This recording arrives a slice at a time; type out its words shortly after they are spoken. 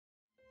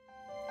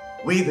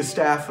We, the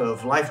staff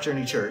of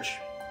LifeJourney Church,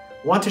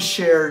 want to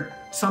share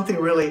something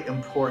really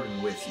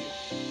important with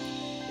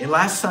you. In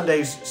last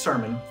Sunday's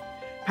sermon,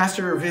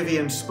 Pastor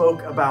Vivian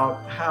spoke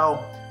about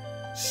how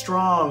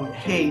strong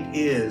hate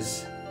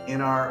is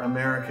in our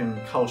American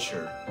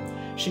culture.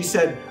 She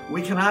said,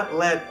 we cannot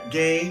let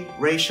gay,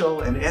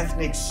 racial, and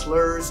ethnic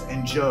slurs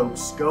and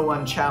jokes go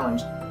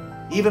unchallenged,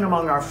 even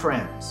among our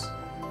friends.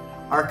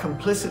 Our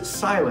complicit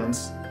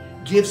silence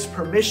gives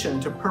permission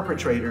to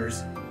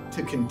perpetrators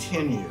to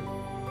continue.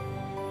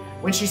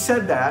 When she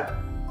said that,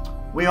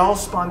 we all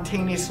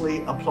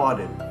spontaneously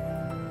applauded.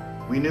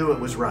 We knew it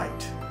was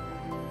right.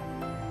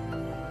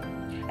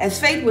 As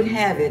fate would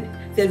have it,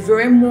 that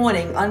very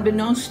morning,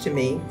 unbeknownst to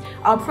me,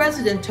 our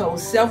president told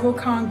several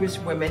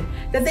congresswomen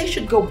that they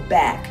should go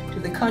back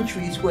to the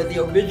countries where they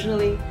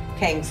originally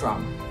came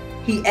from.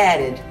 He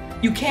added,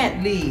 "You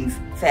can't leave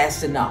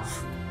fast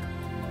enough."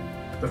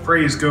 The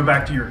phrase, "go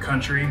back to your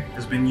country,"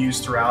 has been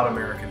used throughout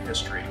American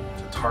history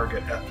to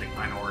target ethnic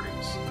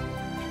minorities.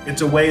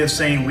 It's a way of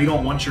saying we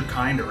don't want your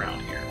kind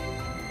around here.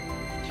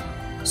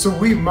 So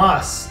we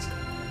must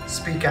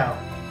speak out.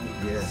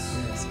 Yes.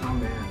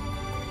 Amen.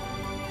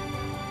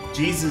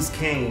 Jesus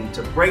came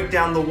to break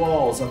down the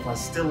walls of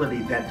hostility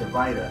that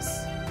divide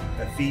us.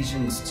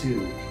 Ephesians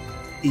 2.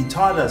 He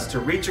taught us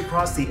to reach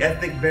across the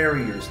ethnic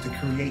barriers to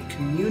create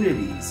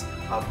communities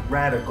of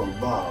radical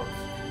love.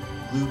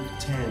 Luke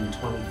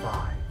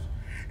 10:25.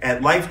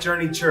 At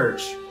LifeJourney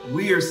Church,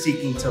 we are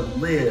seeking to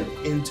live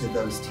into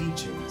those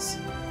teachings,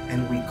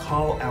 and we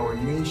call our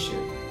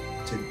nation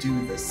to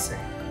do the same.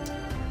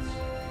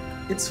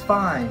 It's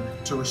fine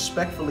to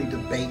respectfully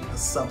debate the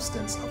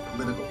substance of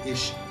political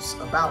issues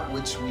about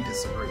which we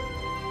disagree,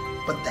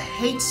 but the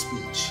hate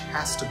speech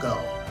has to go.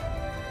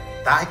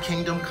 Thy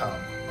kingdom come,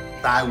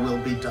 thy will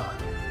be done,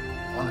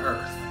 on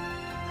earth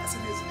as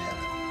it is in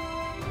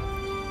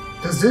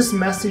heaven. Does this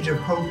message of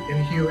hope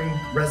and healing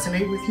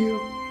resonate with you?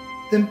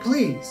 Then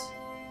please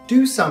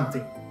do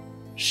something.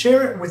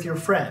 Share it with your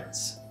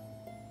friends.